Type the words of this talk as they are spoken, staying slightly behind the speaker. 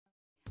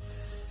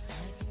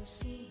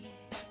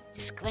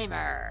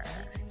Disclaimer.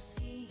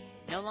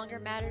 No longer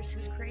matters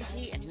who's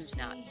crazy and who's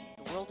not.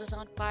 The world is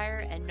on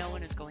fire and no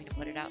one is going to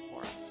put it out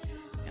for us.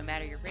 No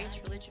matter your race,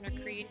 religion, or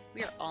creed,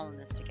 we are all in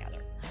this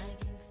together.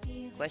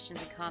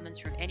 Questions and comments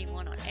from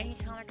anyone on any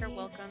topic are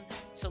welcome,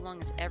 so long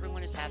as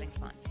everyone is having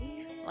fun.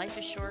 Life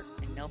is short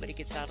and nobody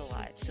gets out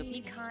alive, so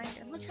be kind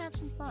and let's have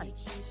some fun.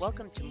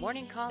 Welcome to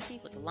Morning Coffee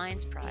with the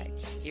Lion's Pride.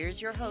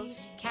 Here's your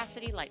host,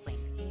 Cassidy Lightwing.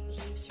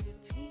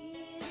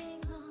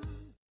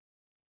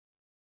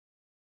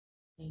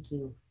 Thank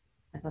you.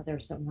 I thought there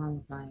was something wrong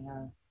with my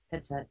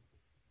headset.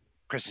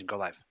 Kristen, go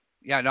live.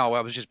 Yeah, no, I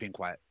was just being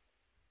quiet.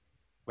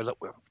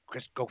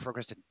 Chris, go for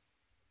Kristen.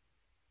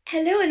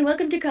 Hello and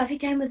welcome to Coffee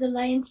Time with the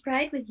Lion's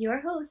Pride with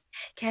your host,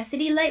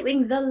 Cassidy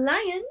Lightwing, the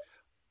Lion.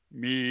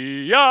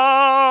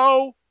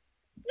 Meow!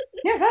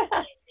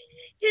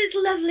 His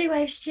lovely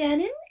wife,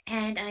 Shannon,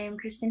 and I am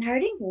Kristen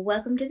Harding.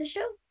 Welcome to the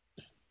show.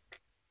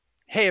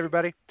 Hey,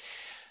 everybody.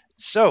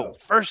 So,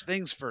 first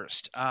things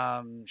first.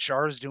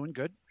 Shar is doing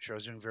good.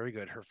 Char's doing very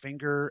good. Her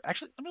finger...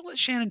 Actually, I'm going to let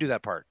Shannon do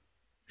that part.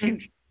 I'm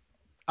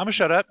going to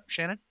shut up.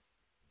 Shannon?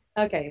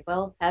 Okay,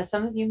 well, as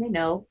some of you may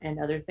know, and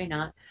others may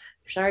not,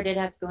 Shar did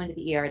have to go into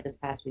the ER this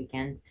past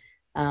weekend.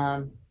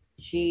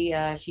 She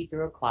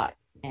threw a clot,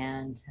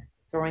 and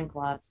throwing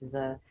clots it's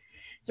a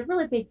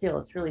really big deal.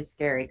 It's really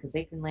scary because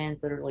they can land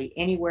literally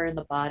anywhere in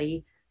the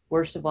body,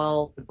 worst of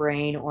all, the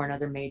brain or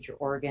another major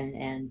organ,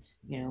 and,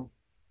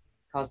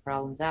 cause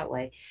problems that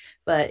way.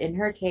 But in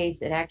her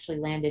case, it actually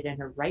landed in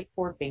her right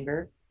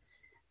forefinger.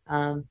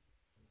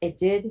 It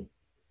did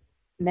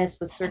mess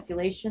with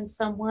circulation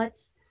somewhat.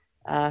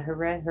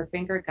 Her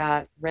finger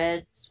got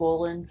red,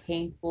 swollen,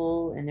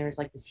 painful, and there was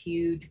like this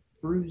huge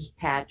bruise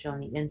patch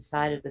on the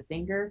inside of the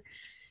finger.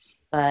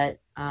 But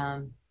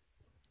I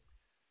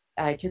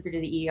took her to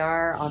the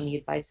ER on the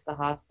advice of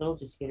the hospital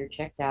just to get her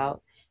checked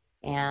out.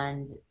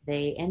 And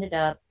they ended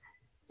up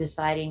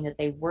deciding that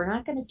they were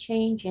not going to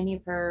change any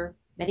of her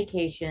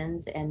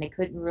medications, and they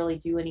couldn't really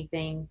do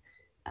anything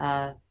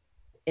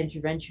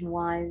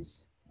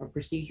intervention-wise or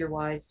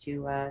procedure-wise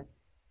to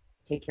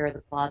take care of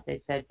the clot. They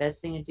said best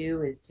thing to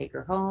do is take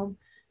her home,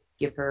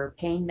 give her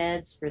pain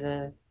meds for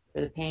the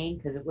pain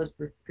because it was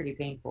pretty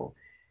painful,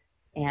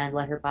 and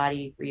let her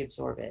body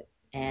reabsorb it.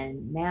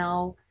 And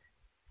now,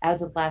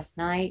 as of last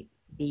night,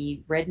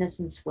 the redness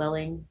and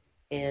swelling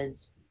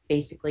is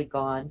basically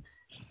gone.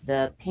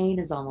 The pain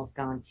is almost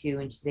gone too,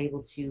 and she's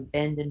able to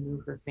bend and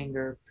move her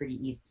finger pretty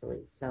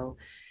easily. So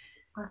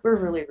we're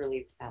really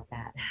relieved about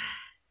that.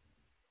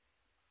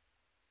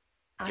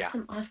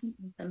 Awesome.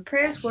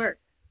 Prayers work.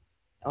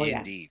 Oh,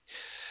 Indeed. Yeah.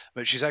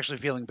 But she's actually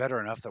feeling better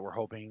enough that we're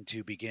hoping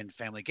to begin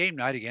family game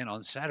night again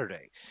on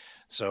Saturday.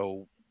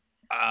 So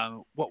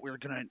we're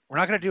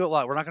not gonna do it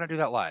live. We're not gonna do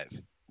that live,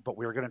 but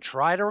we're gonna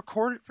try to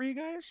record it for you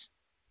guys.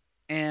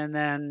 And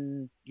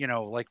then,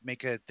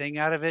 make a thing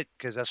out of it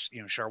because that's,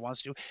 Shar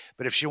wants to.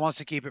 But if she wants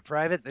to keep it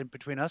private, then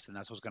between us, then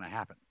that's what's going to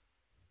happen.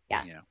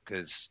 Yeah.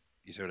 Because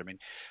you see what I mean?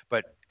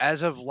 But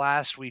as of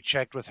last we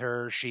checked with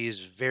her, she's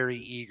very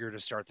eager to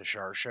start the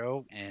Shar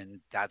show. And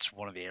that's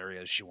one of the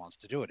areas she wants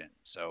to do it in.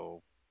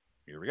 So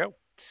here we go.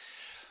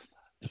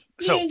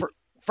 So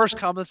first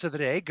comments of the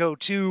day go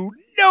to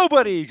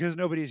nobody because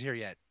nobody's here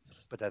yet.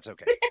 But that's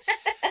okay.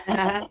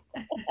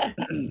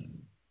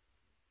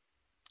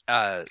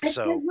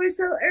 So we're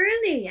so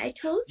early. I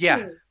told you.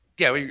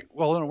 Yeah.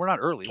 We're not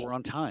early. We're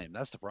on time.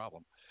 That's the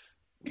problem.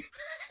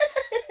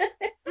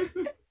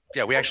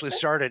 Yeah, we actually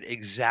started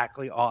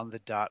exactly on the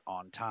dot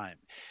on time.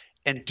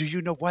 And do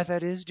you know why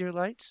that is, dear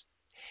lights?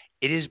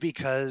 It is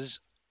because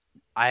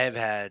I have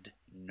had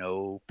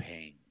no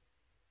pain.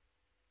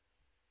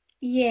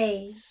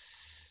 Yay.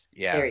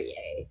 Yeah. Very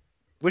yay.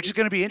 Which is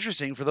going to be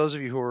interesting for those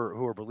of you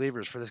who are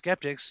believers. For the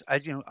skeptics, I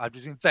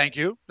just thank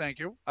you. I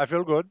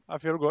feel good.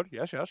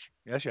 Yes.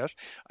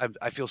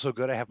 I feel so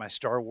good. I have my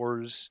Star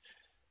Wars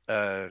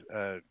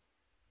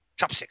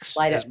chopsticks.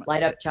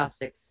 Light up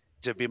chopsticks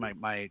to be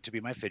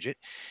my fidget,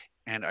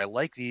 and I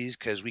like these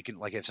because we can,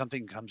 like, if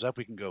something comes up,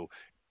 we can go.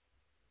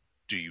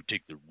 Do you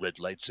take the red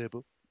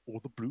lightsaber or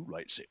the blue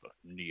lightsaber?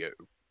 Neo.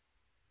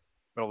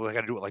 But I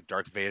got to do it like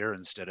Darth Vader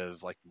instead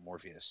of like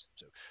Morpheus.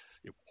 So.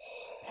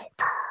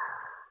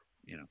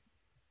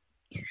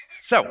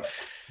 So,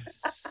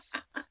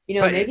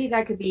 maybe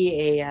that could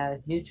be a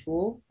new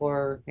tool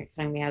for next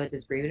time we have a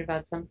disagreement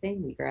about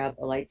something. We grab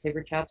a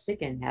lightsaber chopstick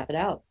and have it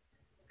out.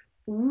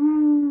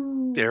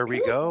 Ooh. There we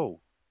go.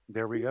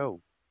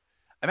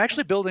 I'm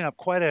actually building up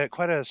quite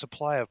a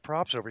supply of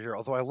props over here.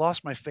 Although I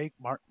lost my fake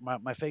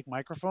my fake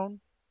microphone.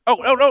 Oh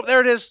no,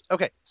 there it is.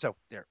 Okay, so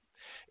there.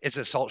 It's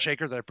a salt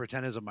shaker that I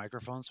pretend is a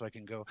microphone so I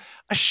can go,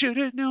 I should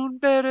have known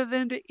better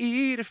than to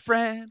eat a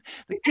friend.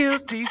 The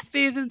guilty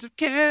feelings of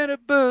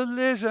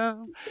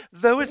cannibalism.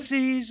 Though it's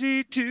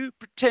easy to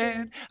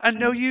pretend, I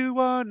know you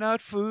are not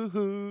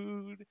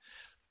food.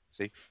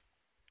 See?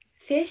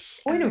 Fish.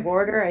 Point of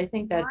order, I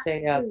think that's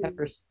a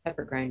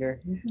pepper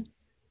grinder.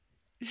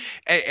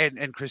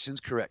 And Kristen's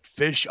correct.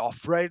 Fish are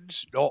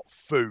friends, not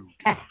food.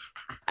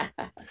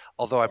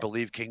 Although I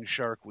believe King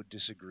Shark would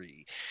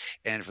disagree.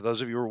 And for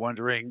those of you who are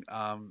wondering,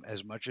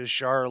 as much as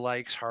Char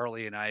likes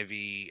Harley and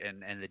Ivy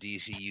and the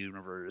DC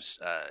universe,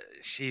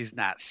 she's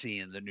not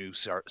seeing the new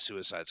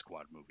Suicide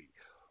Squad movie.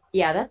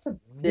 Yeah, that's a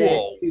bit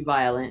Whoa. too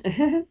violent.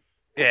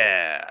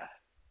 Yeah.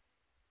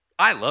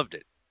 I loved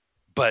it.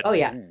 But Oh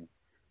yeah,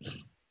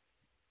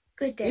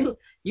 Good day.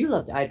 you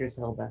loved Idris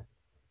Elba.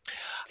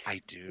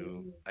 I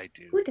do. I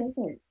do. Who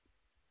doesn't?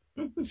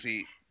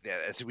 See,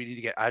 yeah, so we need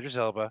to get Idris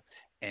Elba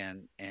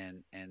and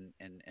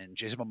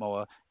Jason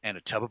Momoa and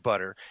a tub of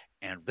butter,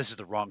 and this is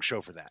the wrong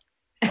show for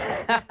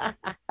that.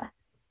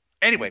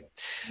 Anyway,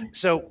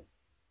 so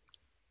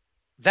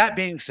that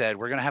being said,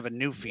 we're gonna have a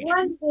new feature.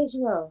 What a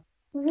visual.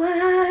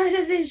 What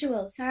a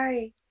visual.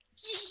 Sorry.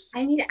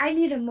 I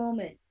need a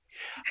moment.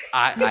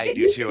 I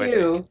do too. I think.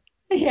 You.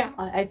 Yeah,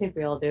 I think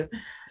we all do.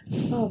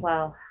 Oh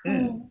wow.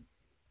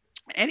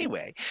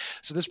 Anyway,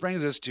 so this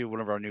brings us to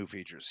one of our new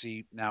features.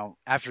 See, now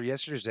after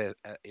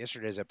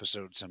yesterday's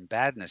episode, some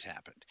badness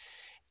happened,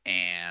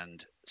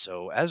 and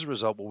so as a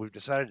result, what we've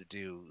decided to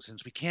do,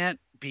 since we can't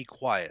be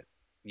quiet,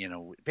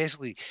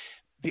 basically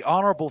the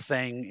honorable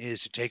thing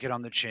is to take it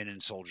on the chin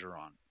and soldier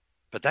on,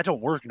 but that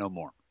don't work no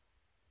more.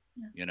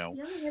 Yeah. You know,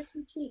 You only have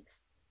 2 cheeks.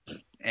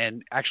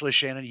 and actually,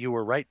 Shannon, you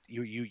were right.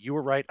 You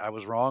were right. I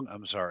was wrong.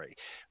 I'm sorry.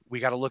 We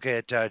got to look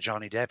at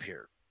Johnny Depp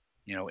here.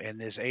 In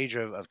this age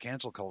of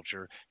cancel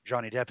culture,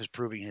 Johnny Depp is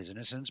proving his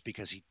innocence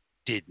because he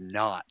did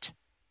not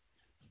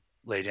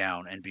lay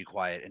down and be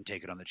quiet and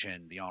take it on the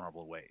chin the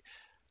honorable way.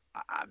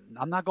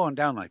 I'm not going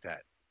down like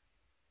that.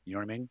 You know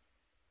what I mean?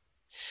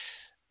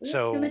 We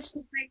have too So much to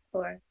fight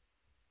for.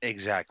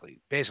 exactly.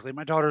 Basically,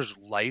 my daughter's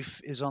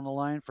life is on the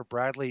line. For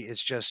Bradley,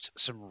 it's just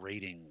some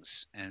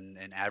ratings and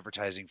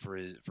advertising for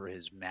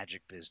his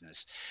magic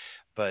business.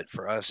 But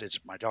for us,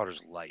 it's my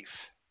daughter's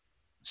life.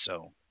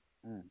 So,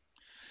 mm,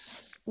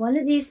 One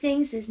of these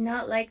things is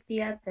not like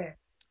the other.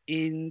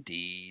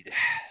 indeed.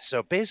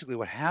 So basically,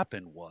 what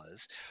happened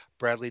was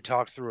Bradley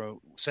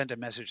sent a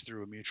message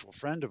through a mutual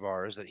friend of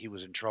ours that he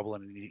was in trouble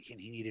and he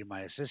needed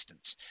my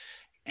assistance.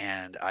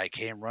 And I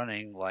came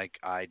running like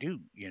I do.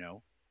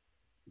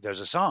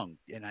 There's a song,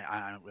 and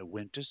I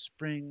winter,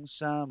 spring,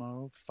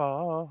 summer,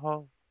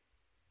 fall.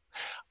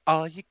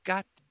 All you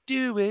got to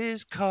do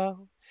is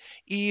call.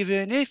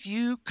 Even if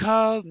you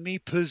called me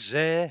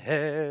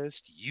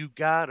possessed, you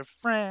got a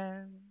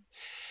friend.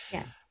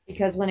 Yeah,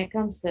 because when it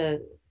comes to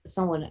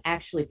someone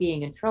actually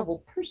being in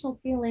trouble, personal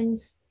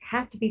feelings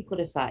have to be put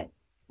aside.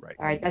 Right.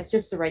 All right, that's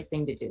just the right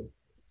thing to do.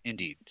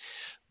 Indeed.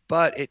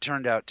 But it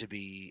turned out to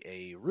be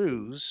a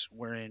ruse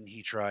wherein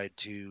he tried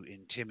to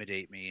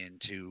intimidate me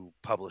into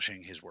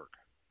publishing his work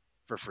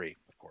for free,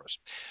 of course.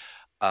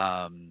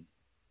 Um,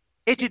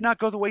 it did not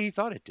go the way he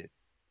thought it did,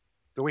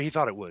 the way he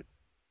thought it would.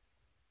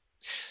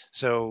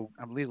 So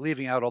I'm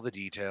leaving out all the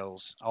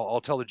details.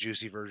 I'll tell the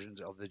juicy versions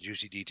of the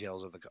juicy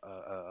details of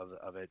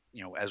it,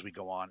 as we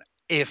go on,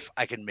 if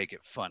I can make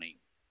it funny.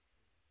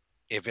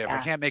 If I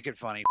Yeah. can't make it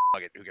funny,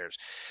 fuck it, who cares?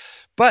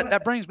 But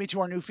that brings me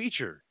to our new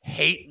feature,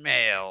 hate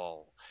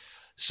mail.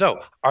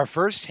 So our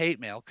first hate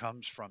mail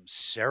comes from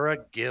Sarah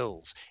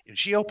Gills, and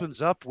she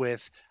opens up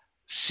with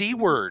C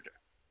word,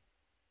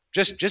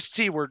 just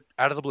C word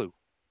out of the blue.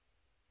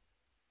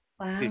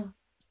 Wow.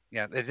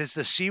 Yeah, it is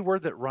the C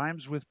word that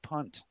rhymes with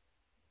punt.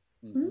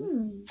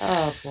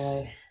 Oh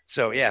boy.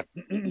 So yeah,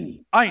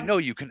 I know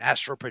you can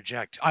astral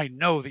project. I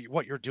know that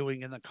what you're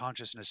doing in the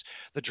consciousness.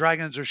 The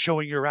dragons are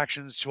showing your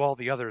actions to all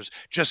the others.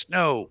 Just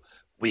know,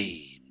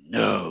 we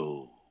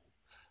know.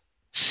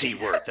 C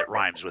word that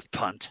rhymes with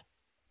punt.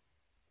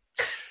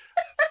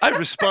 I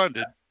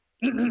responded.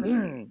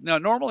 Now,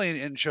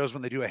 normally in shows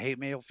when they do a hate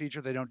mail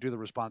feature, they don't do the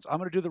response. I'm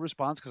going to do the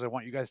response because I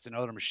want you guys to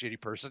know that I'm a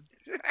shitty person.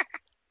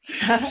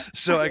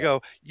 So I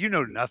go, you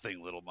know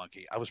nothing, little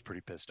monkey. I was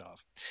pretty pissed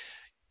off.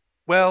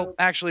 Well,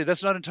 actually,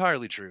 that's not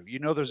entirely true.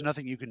 There's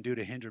nothing you can do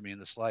to hinder me in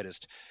the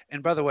slightest.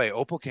 And by the way,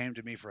 Opal came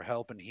to me for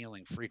help and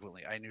healing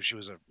frequently. I knew she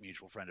was a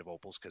mutual friend of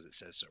Opal's because it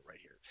says so right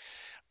here.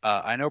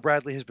 I know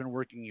Bradley has been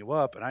working you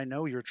up, and I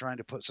know you're trying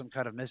to put some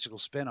kind of mystical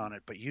spin on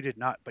it, but you did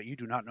not. But you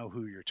do not know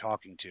who you're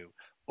talking to.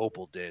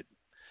 Opal did.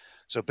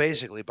 So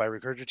basically, by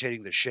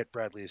regurgitating the shit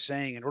Bradley is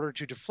saying in order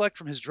to deflect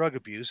from his drug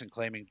abuse and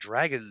claiming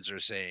dragons are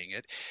saying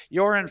it,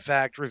 you're in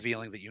fact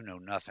revealing that you know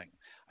nothing.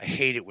 I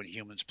hate it when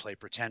humans play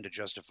pretend to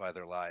justify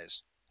their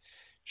lies.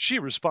 She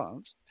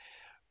responds,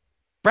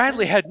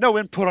 Bradley had no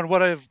input on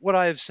what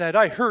I have said.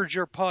 I heard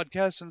your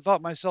podcast and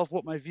thought myself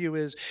what my view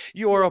is.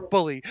 You are a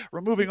bully.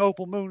 Removing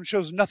Opal Moon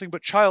shows nothing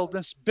but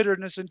childness,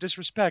 bitterness, and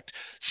disrespect.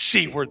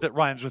 C word that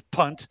rhymes with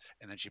punt.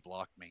 And then she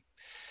blocked me.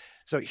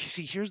 So you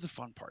see, here's the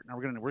fun part. Now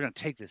we're gonna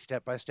take this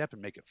step by step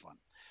and make it fun.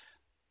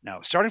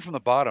 Now, starting from the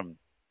bottom,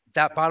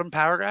 that bottom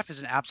paragraph is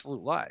an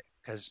absolute lie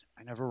because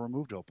I never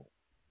removed Opal.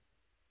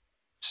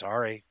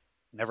 Sorry,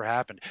 never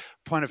happened.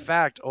 Point of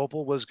fact,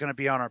 Opal was going to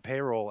be on our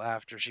payroll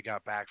after she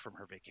got back from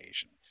her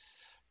vacation.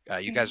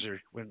 You guys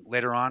are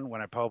later on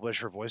when I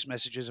publish her voice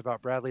messages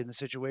about Bradley and the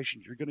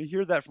situation, you're going to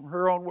hear that from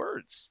her own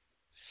words.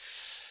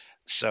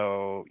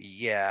 So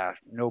yeah,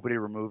 nobody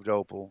removed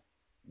Opal.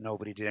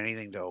 Nobody did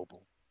anything to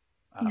Opal.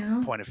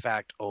 No, Point of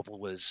fact, Opal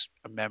was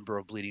a member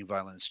of Bleeding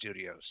Violence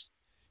Studios.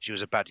 She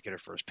was about to get her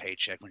first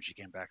paycheck when she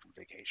came back from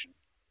vacation.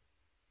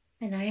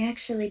 and I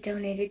actually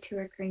donated to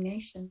her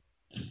cremation.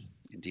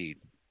 Indeed,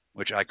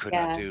 which I could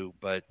not Yeah, do,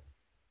 but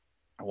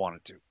I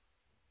wanted to.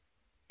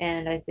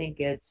 and I think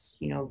it's,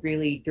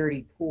 really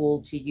dirty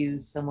pool to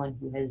use someone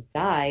who has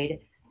died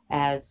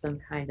as some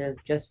kind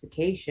of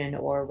justification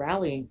or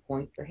rallying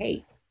point for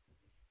hate.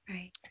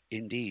 Right.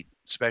 Indeed,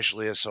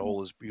 especially a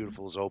soul as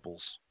beautiful as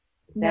Opal's.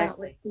 Not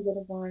what Exactly. she would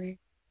have wanted.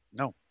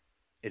 No,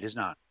 it is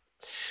not.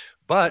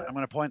 But I'm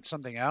going to point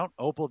something out.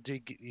 Opal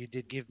did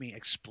give me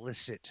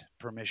explicit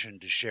permission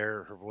to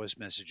share her voice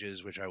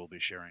messages, which I will be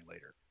sharing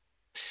later.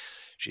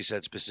 She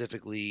said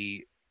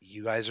specifically,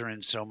 "You guys are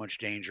in so much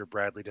danger.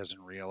 Bradley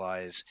doesn't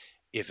realize.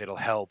 If it'll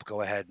help,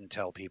 go ahead and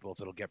tell people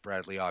if it'll get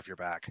Bradley off your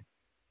back."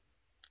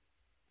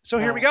 So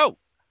here we Uh, go.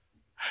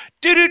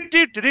 Do do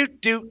do do do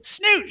do.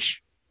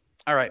 Snooch.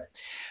 All right.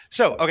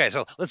 So okay.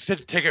 So let's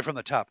take it from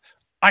the top.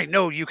 I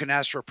know you can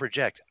astral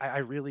project. I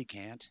really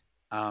can't.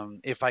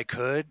 If I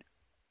could,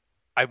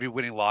 I'd be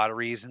winning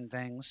lotteries and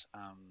things.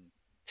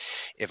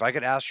 If I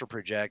could astral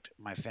project,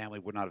 my family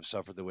would not have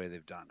suffered the way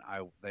they've done.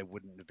 They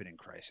wouldn't have been in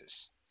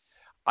crisis.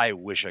 I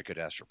wish I could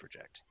astral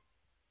project.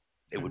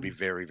 It would be mm,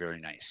 very, very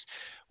nice.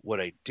 What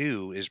I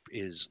do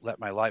is let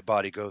my light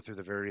body go through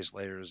the various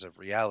layers of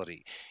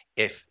reality.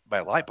 If my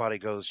light body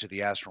goes to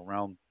the astral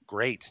realm,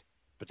 great,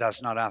 but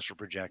that's not astral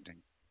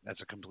projecting.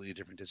 That's a completely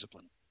different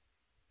discipline.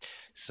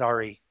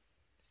 Sorry.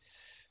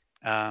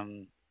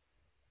 Um,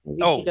 maybe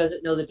she oh,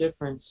 doesn't know the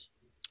difference.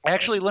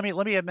 actually, let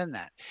me amend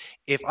that.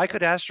 If I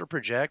could astral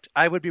project,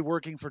 I would be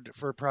working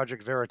for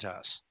Project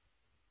Veritas.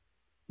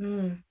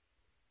 Mm.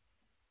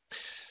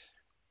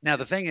 Now,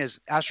 the thing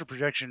is, astral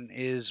projection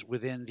is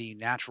within the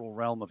natural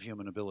realm of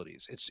human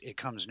abilities. It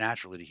comes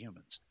naturally to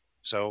humans.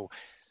 So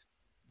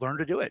learn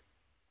to do it.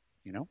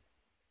 You know.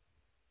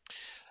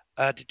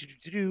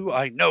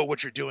 I know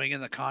what you're doing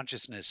in the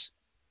consciousness.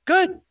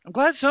 Good. I'm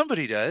glad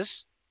somebody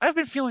does. I've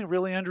been feeling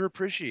really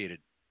underappreciated.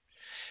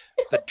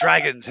 The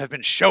dragons have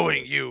been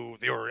showing you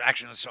your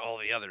actions to all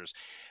the others.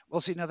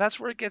 Well, see, now that's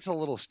where it gets a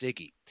little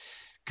sticky,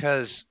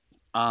 because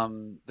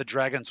the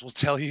dragons will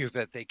tell you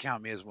that they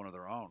count me as one of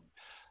their own,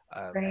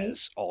 Right.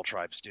 as all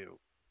tribes do.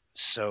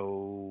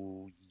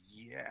 So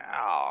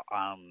yeah,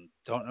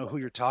 don't know who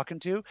you're talking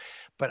to,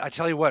 but I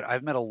tell you what,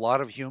 I've met a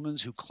lot of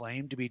humans who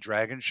claim to be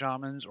dragon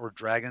shamans or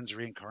dragons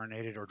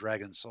reincarnated or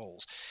dragon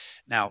souls.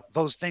 Now,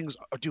 those things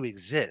do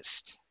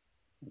exist.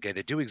 Okay,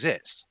 they do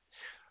exist,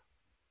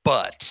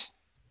 but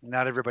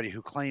not everybody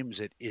who claims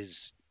it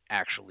is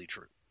actually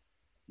true.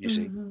 You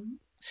see? Mm-hmm.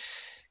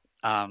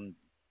 Um,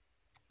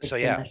 so It's the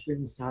yeah,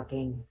 mushrooms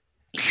talking.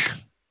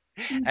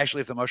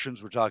 actually, if the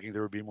mushrooms were talking,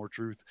 there would be more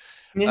truth.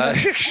 Uh,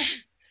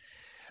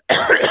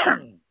 Yeah.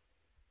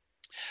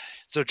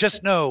 so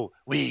just know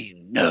we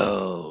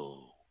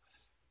know.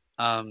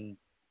 Um,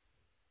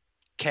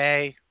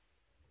 Kay,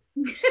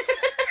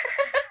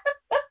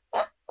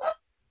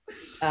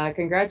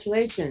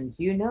 Congratulations.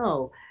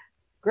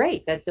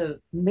 Great. That's a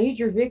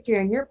major victory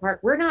on your part.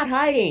 We're not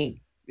hiding.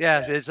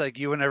 yeah, it's like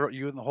you and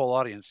the whole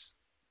audience.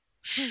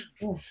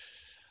 Oh,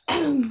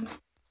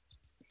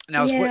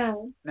 Now is what Yeah.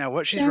 now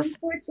what she's John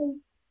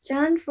 14,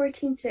 John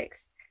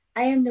 14:6.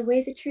 I am the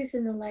way, the truth,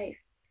 and the life.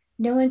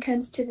 No one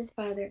comes to the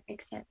Father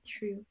except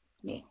through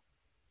me.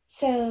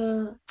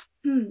 So,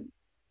 hmm,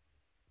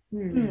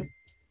 hmm.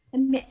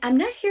 hmm. I'm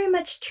not hearing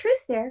much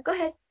truth there. Go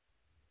ahead.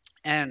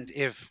 and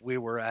if we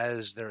were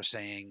as they're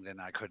saying, then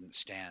I couldn't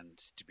stand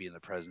to be in the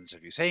presence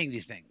of you saying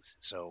these things.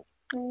 So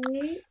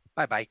Right?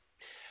 bye bye.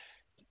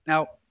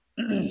 Now,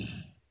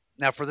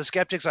 now for the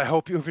skeptics, I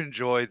hope you've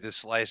enjoyed this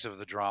slice of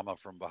the drama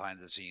from behind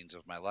the scenes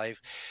of my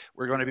life.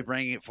 We're going to be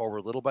bringing it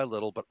forward little by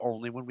little, but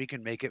only when we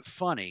can make it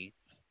funny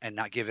and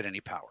not give it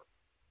any power.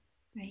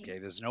 Right. Okay,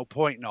 there's no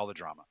point in all the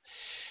drama,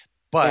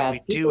 but Yeah, we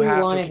do people who have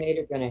to. want to hate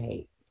are going to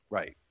hate.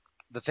 Right.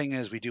 The thing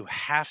is, we do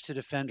have to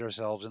defend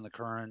ourselves in the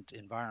current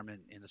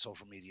environment in the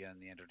social media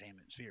and the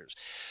entertainment spheres.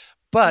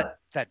 But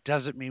that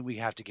doesn't mean we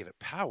have to give it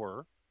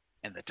power,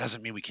 and that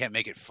doesn't mean we can't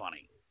make it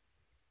funny.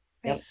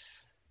 Yep.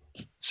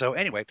 Right. So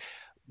anyway,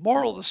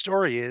 moral of the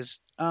story is,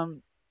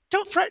 don't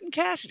threaten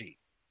Cassidy.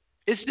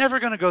 It's never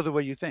going to go the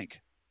way you think,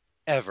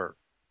 ever.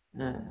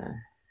 Uh,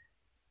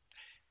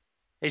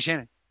 Hey,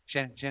 Shannon,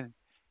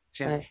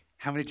 but,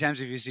 how many times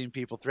have you seen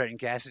people threaten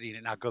Cassidy and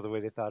it not go the way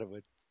they thought it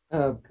would?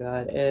 oh,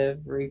 God,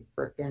 every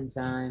frickin'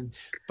 time.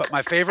 But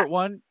my favorite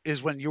one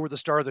is when you were the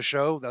star of the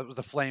show. That was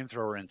the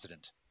flamethrower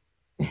incident.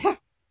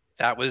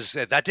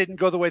 That didn't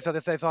go the way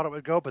that they thought it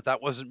would go, but that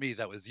wasn't me.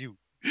 That was you.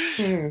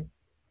 Hmm.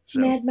 So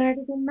Mad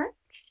Mardigan Mutt?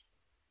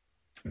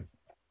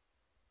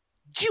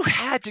 you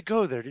had to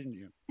go there, didn't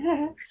you?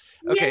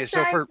 Okay, Yes,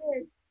 I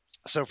did.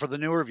 so for the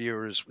newer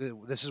viewers,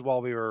 this is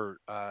while we were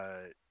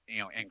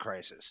in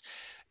crisis,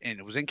 and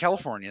it was in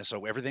California.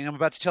 So everything I'm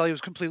about to tell you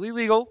is completely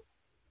legal.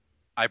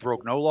 I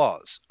broke no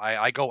laws.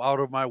 I go out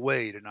of my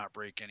way to not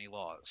break any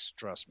laws.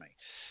 Trust me.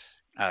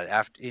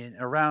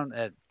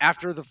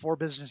 After the four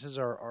businesses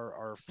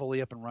are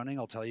fully up and running,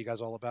 I'll tell you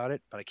guys all about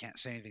it. But I can't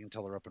say anything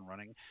until they're up and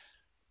running.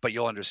 but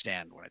you'll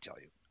understand when I tell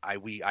you.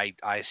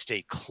 I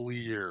stay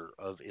clear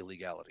of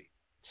illegality.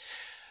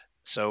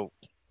 So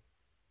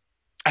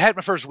I had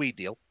my first weed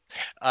deal.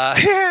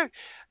 I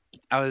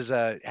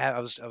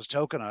was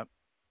token up,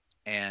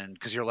 and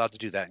because you're allowed to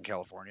do that in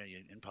California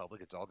in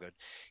public, it's all good.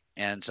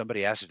 And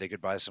somebody asked if they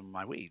could buy some of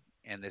my weed,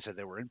 and they said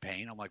they were in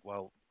pain. I'm like,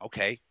 well,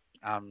 okay.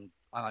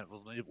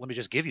 Well, let me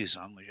just give you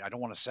some. I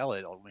don't want to sell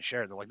it. Let me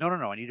share it. They're like, no, no,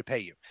 no. I need to pay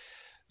you.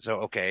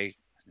 So okay.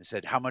 They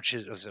said, how much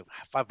is it? Was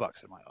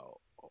 $5? I'm like,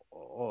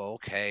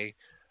 okay.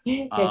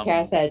 The Cass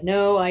Um, had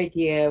no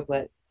idea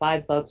what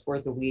 $5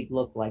 worth of weed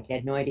looked like. He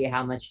had no idea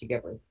how much to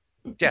give her.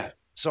 yeah.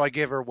 So I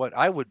gave her what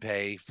I would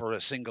pay for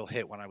a single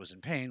hit when I was in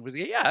pain. Was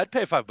yeah, I'd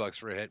pay $5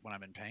 for a hit when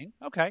I'm in pain.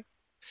 Okay.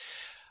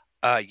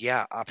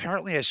 Yeah.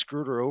 Apparently, I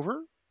screwed her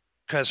over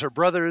because her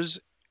brothers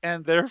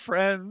and their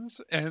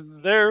friends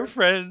and their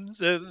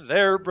friends and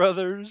their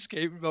brothers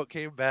came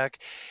back,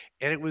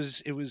 and it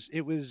was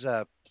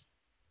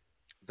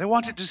they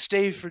wanted to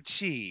stay for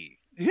tea.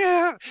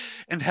 Yeah,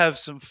 and have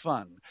some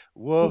fun. I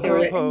Whoa think there ho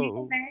were, A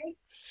nickel ho. bag?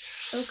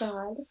 Oh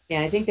God.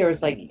 yeah, I think there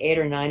was like Mm. 8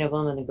 or 9 of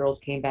them, and the girls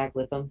came back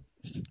with them.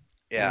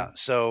 Yeah,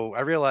 So so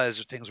I realized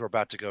that things were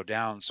about to go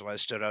down, so I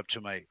stood up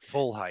to my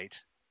full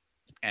height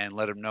and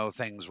let them know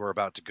things were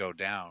about to go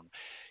down,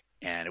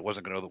 and it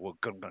wasn't going to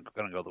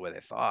go the way they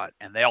thought,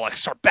 and they all like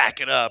start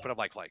backing up, and I'm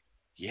like,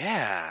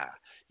 yeah,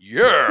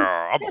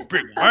 yeah, I'm a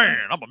big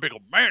man, I'm a big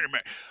old man,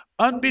 man.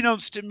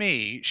 Unbeknownst to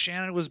me,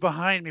 Shannon was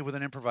behind me with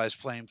an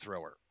improvised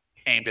flamethrower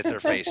aimed at their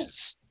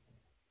faces.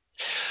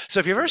 So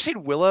if you've ever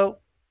seen Willow,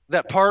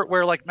 that part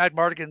where like Mad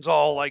Mardigan's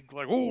all like,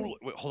 ooh,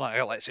 wait, hold on, I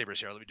got lightsabers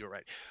here. Let me do it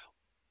right.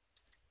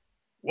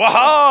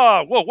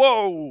 Waha! Whoa,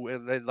 whoa!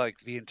 And then like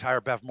the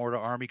entire Bavmorda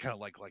army kind of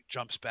like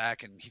jumps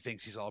back, and he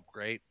thinks he's all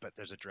great, but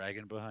there's a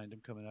dragon behind him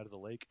coming out of the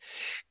lake.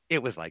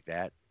 It was like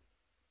that.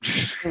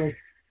 it was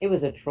it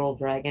was a troll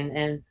dragon.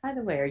 And by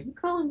the way, are you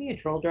calling me a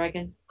troll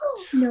dragon?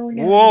 Oh, no,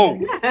 no, no, Whoa!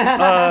 no.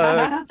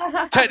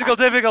 Uh, technical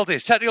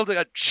difficulties. No,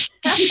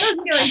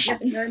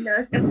 no, no,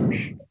 no,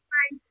 no.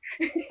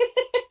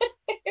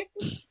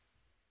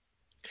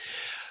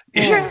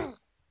 Oh, Yeah.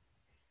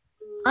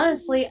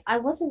 honestly, I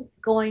wasn't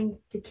going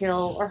to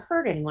kill or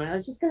hurt anyone. I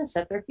was just going to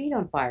set their feet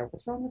on fire.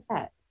 What's wrong with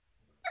that?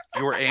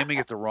 You were aiming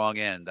at the wrong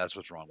end. That's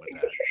what's wrong with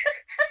that.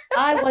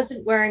 I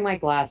wasn't wearing my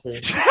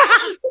glasses.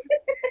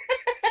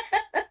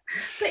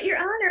 But Your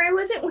Honor, I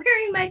wasn't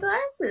wearing my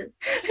glasses.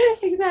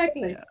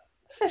 Exactly.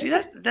 Yeah. See,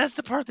 that's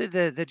the part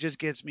that just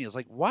gets me. Is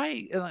like,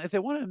 why if they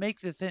want to make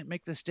the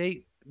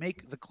state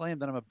make the claim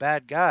that I'm a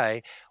bad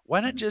guy, why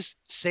not just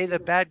say the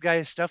bad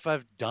guy stuff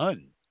I've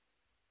done?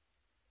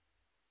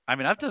 I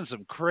mean, I've done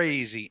some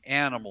crazy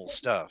animal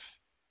stuff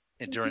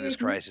Because during you this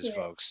admit crisis, to it.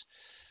 folks.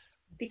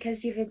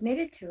 Because you've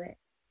admitted to it.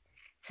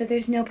 So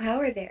there's no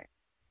power there.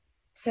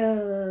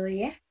 So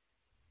yeah,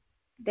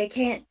 they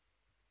can't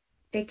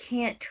they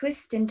can't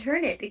twist and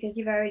turn it because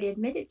you've already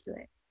admitted to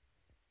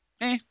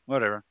it.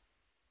 Whatever.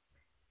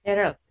 Shut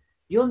up.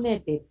 You may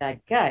be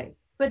that guy,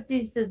 but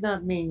this does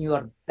not mean you're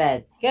a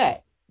bad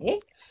guy. Eh?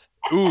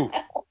 Ooh,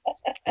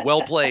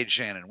 well played,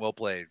 Shannon. Well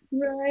played.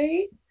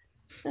 Right?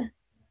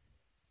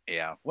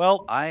 Yeah.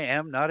 Well, I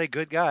am not a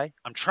good guy.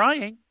 I'm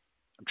trying.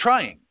 I'm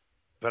trying,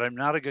 but I'm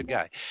not a good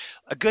guy.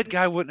 A good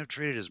guy wouldn't have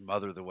treated his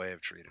mother the way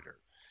I've treated her.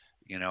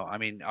 I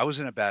mean, I was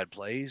in a bad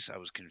place. I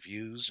was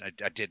confused.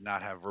 I did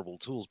not have verbal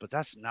tools, but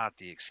that's not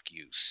the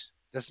excuse.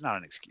 That's not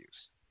an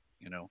excuse.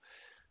 You know,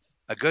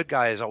 a good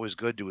guy is always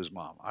good to his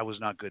mom. I was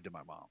not good to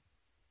my mom.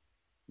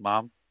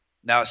 Mom,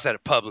 now I said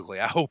it publicly.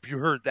 I hope you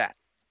heard that.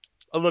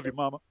 I love you,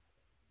 mama.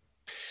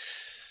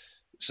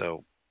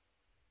 So,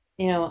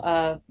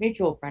 A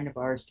mutual friend of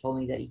ours told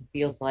me that he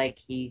feels like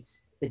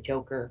he's the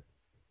Joker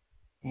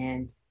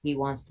and he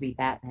wants to be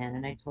Batman.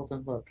 And I told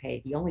him, look,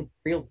 hey, the only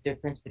real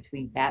difference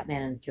between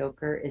Batman and the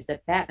Joker is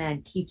that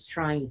Batman keeps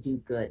trying to do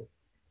good.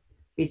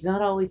 He's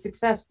not always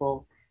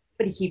successful,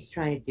 but he keeps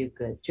trying to do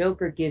good.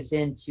 Joker gives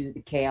in to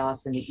the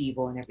chaos and the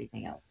evil and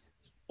everything else.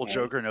 well, Okay.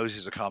 Joker knows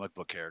he's a comic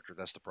book character.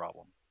 That's the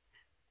problem.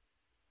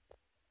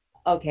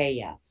 Okay,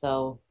 yeah.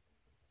 So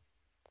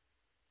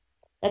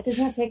that does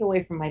not take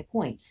away from my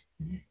point.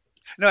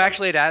 No,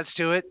 actually, it adds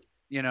to it,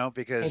 Thank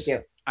because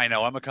you. I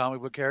know I'm a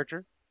comic book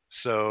character.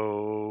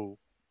 So,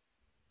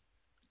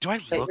 do I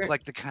But look you're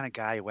like the kind of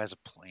guy who has a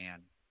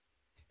plan?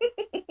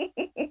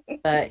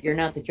 but you're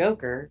not the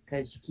Joker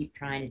because you keep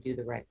trying to do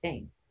the right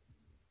thing.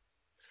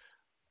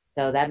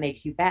 So that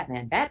makes you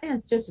Batman.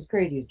 Batman's just as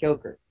crazy as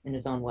Joker in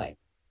his own way,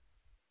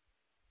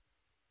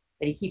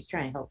 but he keeps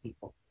trying to help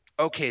people.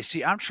 Okay,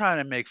 see, I'm trying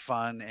to make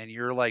fun, and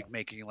you're like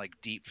making like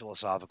deep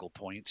philosophical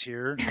points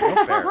here.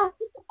 No fair.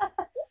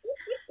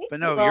 But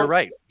no, you're Well,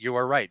 right. You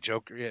are right.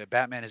 Joker, yeah,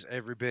 Batman is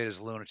every bit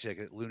as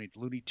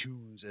Looney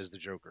Tunes as the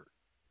Joker.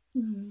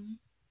 Mhm.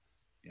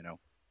 You know,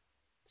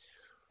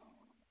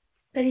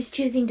 But he's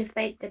choosing to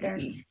fight the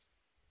darkness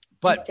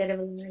but instead of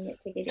allowing it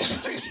to get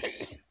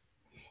in.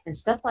 and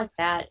stuff like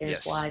that is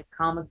yes, why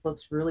comic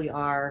books really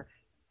are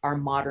our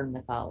modern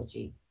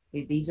mythology.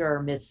 These are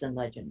our myths and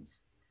legends.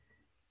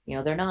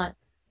 They're not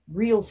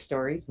real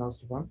stories,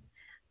 most of them,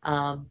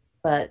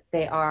 but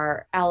they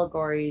are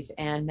allegories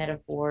and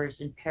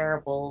metaphors and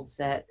parables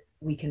that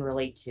we can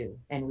relate to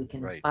and we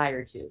can Right.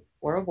 aspire to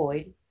or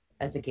avoid,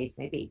 as the case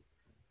may be.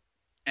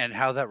 And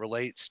how that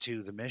relates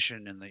to the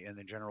mission and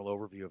the general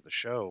overview of the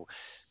show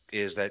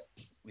is that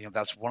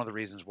that's one of the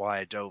reasons why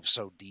I dove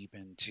so deep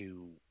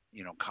into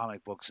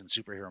comic books and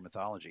superhero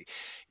mythology.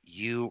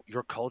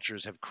 Your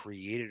cultures have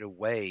created a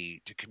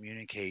way to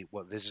communicate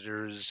what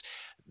visitors,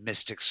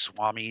 mystics,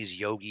 swamis,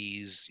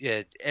 yogis,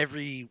 yeah,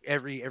 every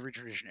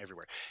tradition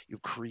everywhere.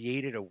 You've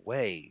created a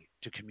way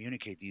to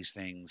communicate these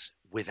things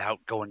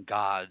without going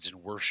gods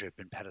and worship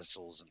and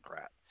pedestals and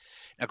crap.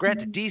 Now,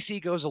 granted, Mhm. DC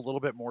goes a little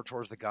bit more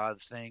towards the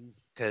gods thing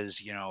because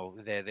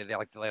they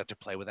like to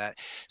play with that.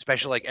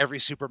 Especially like every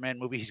Superman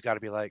movie, he's got to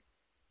be like,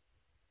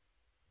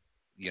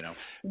 you know,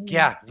 Mhm.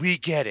 yeah, we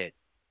get it.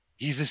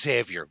 He's the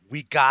savior.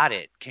 We got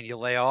it. Can you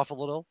lay off a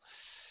little?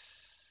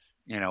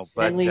 And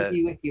But leave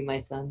you with you, my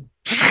son.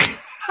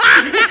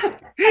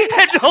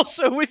 and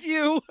also with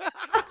you.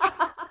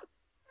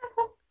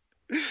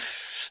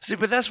 See,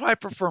 but that's why I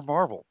prefer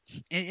Marvel.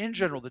 In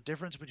general, the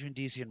difference between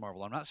DC and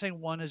Marvel, I'm not saying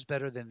one is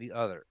better than the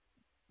other.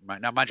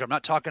 Now, mind you, I'm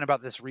not talking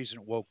about this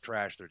recent woke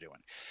trash they're doing,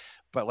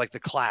 but like the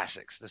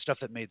classics, the stuff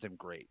that made them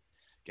great.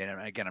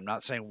 Again, I'm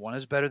not saying one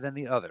is better than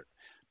the other,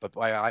 but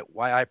why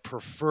I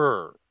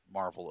prefer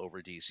Marvel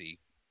over DC,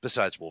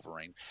 besides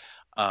Wolverine,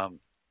 um,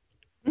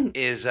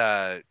 is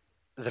the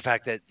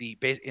fact that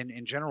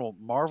in general,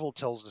 Marvel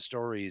tells the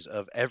stories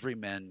of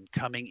everymen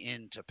coming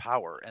into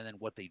power and then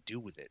what they do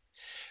with it,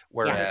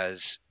 Yeah,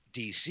 whereas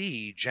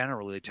DC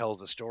generally tells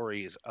the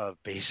stories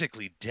of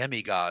basically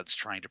demigods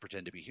trying to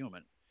pretend to be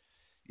human.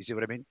 You see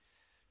what I mean?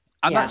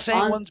 I'm not yeah.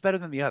 saying On one's better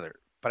than the other,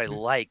 but I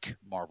like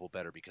Marvel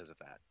better because of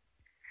that.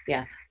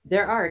 Yeah,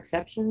 there are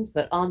exceptions,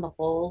 but on the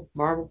whole,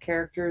 Marvel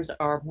characters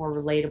are more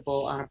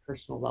relatable on a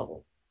personal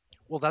level.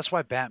 Well, that's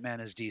why Batman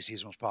is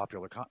DC's most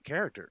popular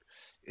character,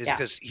 is Yeah.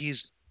 because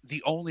he's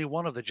the only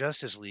one of the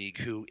Justice League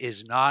who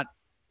is not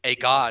a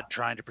god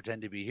trying to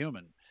pretend to be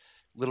human.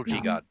 Little G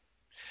No. god.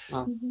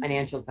 Well, Mhm.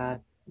 financial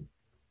god,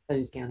 but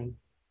who's counting?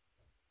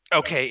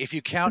 Okay, if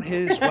you count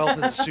his wealth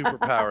as a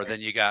superpower, then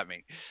you got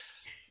me.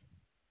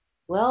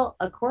 Well,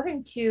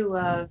 according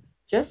to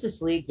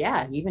Justice League,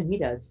 yeah, even he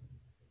does.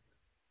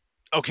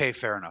 Okay,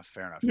 fair enough,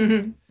 fair enough.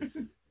 Yeah,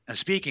 And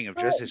speaking of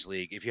But Justice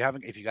League, if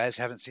you guys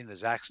haven't seen the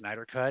Zack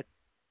Snyder cut,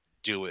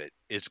 do it.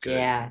 It's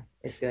good.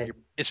 it's good.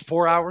 It's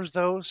 4 hours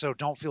though, so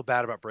don't feel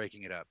bad about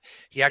breaking it up.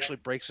 He actually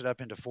breaks it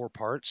up into 4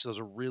 parts. Those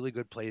are really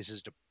good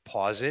places to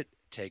pause it,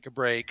 take a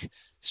break,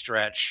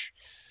 stretch,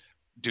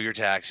 do your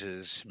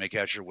taxes, make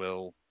out your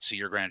will, see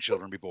your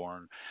grandchildren be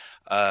born.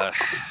 Uh,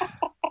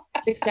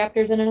 6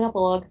 chapters and an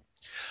epilogue.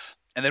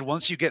 and then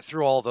once you get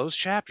through all those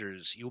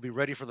chapters, you'll be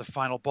ready for the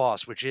final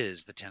boss, which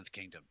is the 10th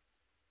Kingdom.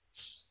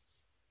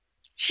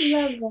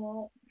 love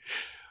that.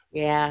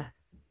 Yeah.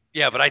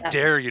 Yeah, but I That,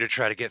 dare you to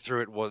try to get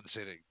through it in one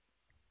sitting.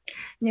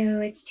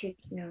 No, it's too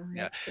no,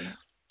 Yeah. that's too much.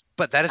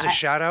 But that is a I,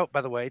 shout out,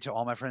 by the way, to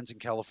all my friends in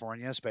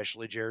California,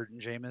 especially Jared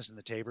and Jameis and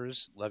the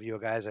Tabers. Love you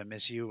guys. I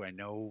miss you. I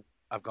know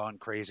I've gone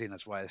crazy, and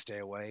that's why I stay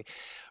away.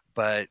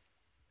 But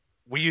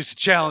we used to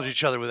challenge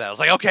each other with that. I was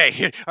like, okay,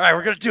 here, all right,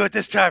 we're gonna do it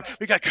this time.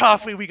 We got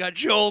coffee, we got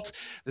Jolt.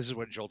 This is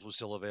when Jolt was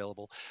still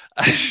available.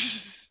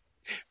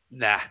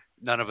 Nah,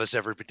 none of us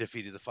ever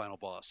defeated the final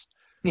boss.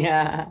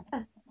 yeah.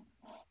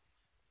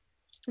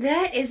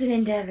 That is an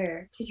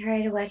endeavor to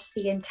try to watch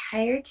the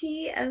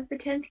entirety of the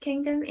Tenth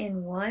Kingdom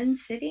in one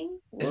sitting.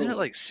 Isn't it Whoa,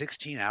 like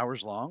 16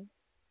 hours long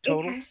it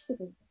total? has to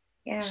be.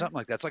 Yeah. Something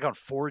like that. It's like on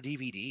 4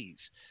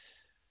 DVDs.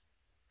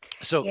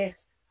 So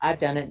Yes. I've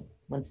done it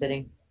one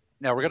sitting.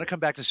 now we're gonna come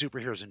back to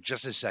superheroes in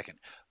just a second.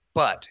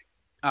 But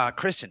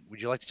Kristen,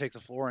 would you like to take the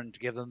floor and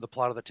give them the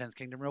plot of the 10th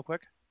Kingdom real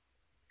quick?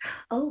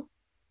 Oh,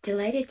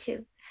 delighted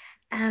to.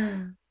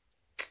 Um.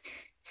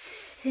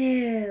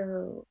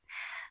 So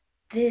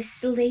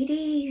this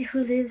lady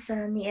who lives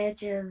on the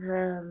edge of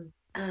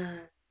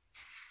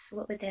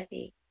what would that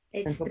be?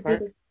 It's Central the Park.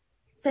 biggest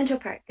Central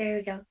Park. There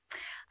we go.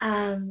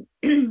 Um,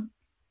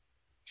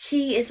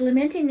 she is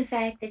lamenting the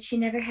fact that she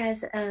never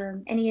has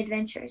any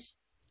adventures,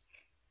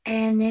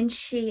 and then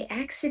she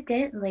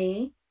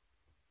accidentally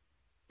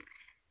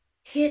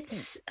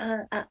hits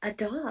a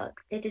dog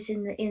that is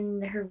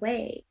in her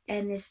way,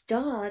 and this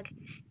dog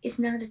is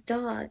not a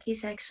dog.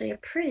 He's actually a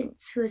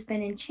prince who has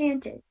been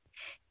enchanted.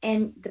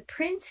 And the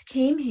prince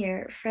came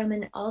here from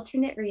an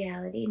alternate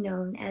reality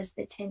known as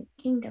the Tenth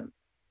Kingdom.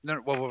 No,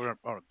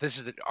 no, this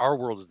is our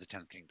world is the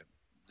 10th Kingdom.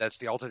 That's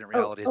the alternate Oh,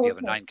 reality is the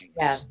other okay. nine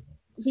Yeah. kingdoms.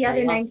 The Yeah.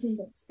 other Well, nine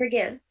kingdoms,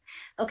 forgive.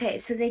 Okay,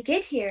 so they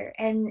get here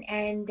and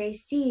they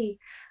see,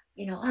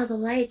 all the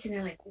lights, and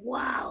they're like,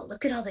 wow,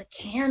 look at all the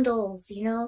candles,